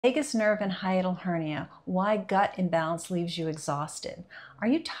Vagus nerve and hiatal hernia, why gut imbalance leaves you exhausted. Are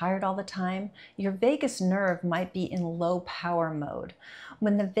you tired all the time? Your vagus nerve might be in low power mode.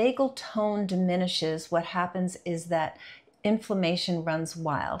 When the vagal tone diminishes, what happens is that inflammation runs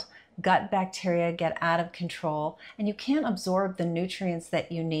wild. Gut bacteria get out of control and you can't absorb the nutrients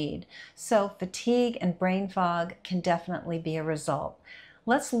that you need. So fatigue and brain fog can definitely be a result.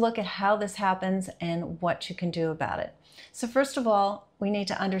 Let's look at how this happens and what you can do about it. So first of all, we need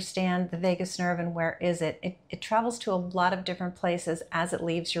to understand the vagus nerve and where is it. It travels to a lot of different places as it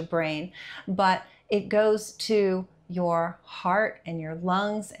leaves your brain, but it goes to your heart and your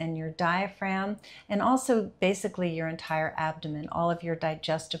lungs and your diaphragm, and also basically your entire abdomen, all of your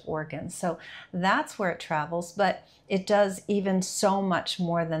digestive organs. So that's where it travels, but it does even so much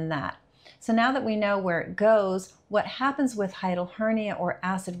more than that. So now that we know where it goes, what happens with hiatal hernia or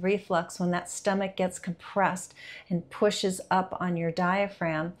acid reflux when that stomach gets compressed and pushes up on your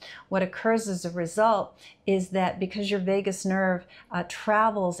diaphragm, what occurs as a result is that because your vagus nerve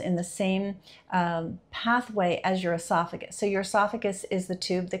travels in the same pathway as your esophagus. So your esophagus is the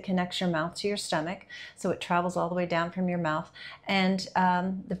tube that connects your mouth to your stomach. So it travels all the way down from your mouth. And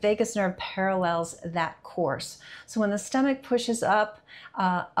the vagus nerve parallels that course. So when the stomach pushes up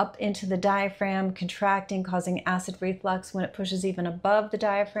into the diaphragm, contracting, causing acid reflux, when it pushes even above the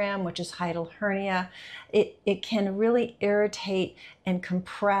diaphragm, which is hiatal hernia, it can really irritate and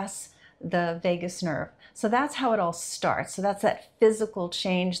compress the vagus nerve. So that's how it all starts. So that's that physical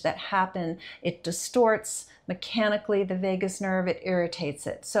change that happened. It distorts mechanically the vagus nerve, it irritates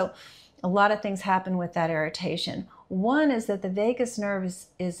it. So a lot of things happen with that irritation. One is that the vagus nerve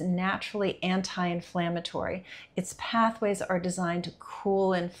is naturally anti-inflammatory. Its pathways are designed to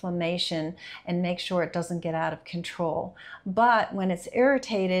cool inflammation and make sure it doesn't get out of control. But when it's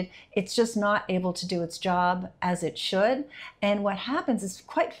irritated, it's just not able to do its job as it should. And what happens is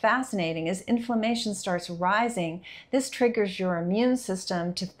quite fascinating. As inflammation starts rising, this triggers your immune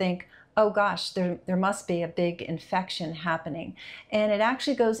system to think, oh gosh, there must be a big infection happening. And it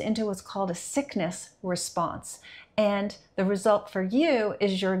actually goes into what's called a sickness response. And the result for you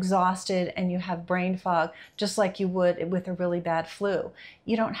is you're exhausted and you have brain fog, just like you would with a really bad flu.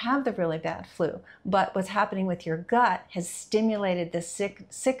 You don't have the really bad flu, but what's happening with your gut has stimulated this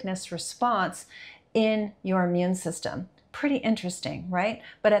sickness response in your immune system. Pretty interesting, right?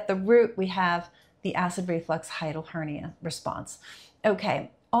 But at the root, we have the acid reflux hiatal hernia response.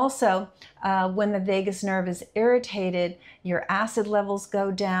 Okay. Also, when the vagus nerve is irritated, your acid levels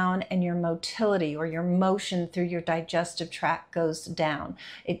go down and your motility or your motion through your digestive tract goes down.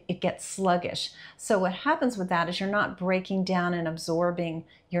 It gets sluggish. So what happens with that is you're not breaking down and absorbing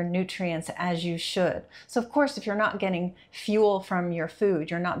your nutrients as you should. So of course, if you're not getting fuel from your food,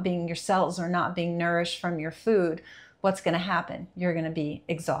 your cells are not being nourished from your food, what's going to happen? You're going to be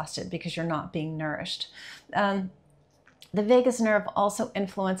exhausted because you're not being nourished. The vagus nerve also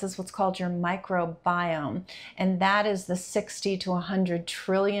influences what's called your microbiome, and that is the 60 to 100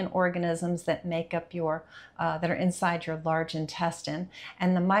 trillion organisms that make up that are inside your large intestine.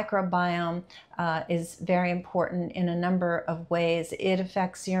 And the microbiome is very important in a number of ways. It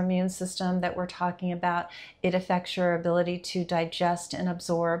affects your immune system that we're talking about. It affects your ability to digest and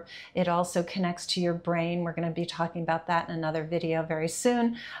absorb. It also connects to your brain. We're going to be talking about that in another video very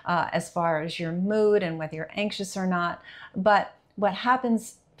soon, as far as your mood and whether you're anxious or not. But what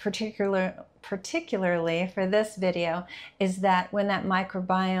happens particularly for this video is that when that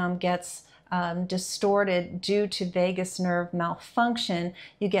microbiome gets distorted due to vagus nerve malfunction,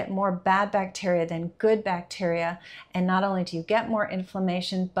 you get more bad bacteria than good bacteria. And not only do you get more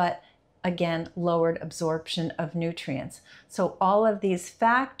inflammation, but again, lowered absorption of nutrients. So all of these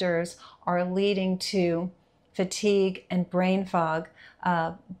factors are leading to fatigue and brain fog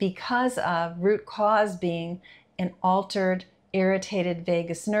because of root cause being an altered, irritated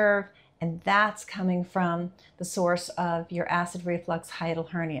vagus nerve, and that's coming from the source of your acid reflux hiatal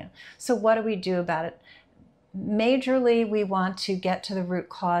hernia. So what do we do about it? Majorly, we want to get to the root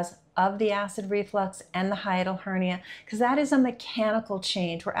cause of the acid reflux and the hiatal hernia, because that is a mechanical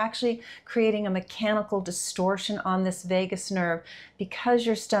change. We're actually creating a mechanical distortion on this vagus nerve because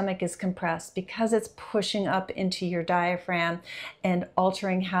your stomach is compressed, because it's pushing up into your diaphragm and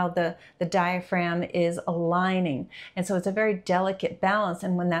altering how the diaphragm is aligning. And so it's a very delicate balance,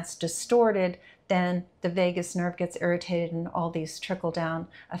 and when that's distorted, then the vagus nerve gets irritated and all these trickle-down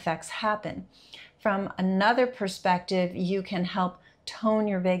effects happen. From another perspective, you can help tone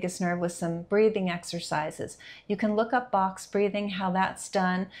your vagus nerve with some breathing exercises. You can look up box breathing, how that's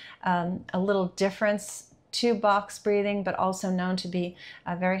done. A little difference to box breathing, but also known to be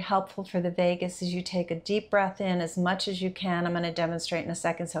very helpful for the vagus, is you take a deep breath in as much as you can. I'm going to demonstrate in a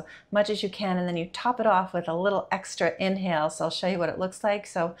second, so much as you can, and then you top it off with a little extra inhale. So I'll show you what it looks like.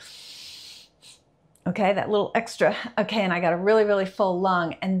 So, okay, that little extra. Okay, and I got a really, really full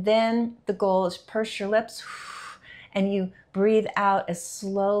lung. And then the goal is purse your lips, and you breathe out as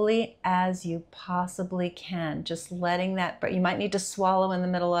slowly as you possibly can. Just letting that, but you might need to swallow in the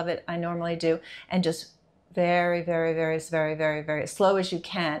middle of it. I normally do. And just very, very, very, very, very, very slow as you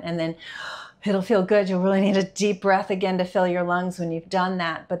can. And then it'll feel good. You'll really need a deep breath again to fill your lungs when you've done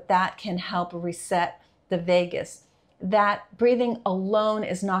that. But that can help reset the vagus. That breathing alone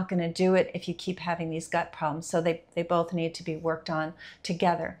is not going to do it if you keep having these gut problems. So they both need to be worked on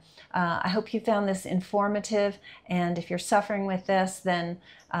together. I hope you found this informative, and if you're suffering with this, then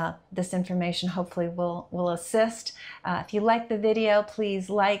this information hopefully will assist. If you like the video, please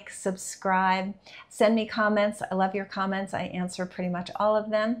like, subscribe, send me comments. I love your comments. I answer pretty much all of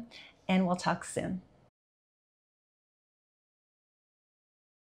them, and we'll talk soon.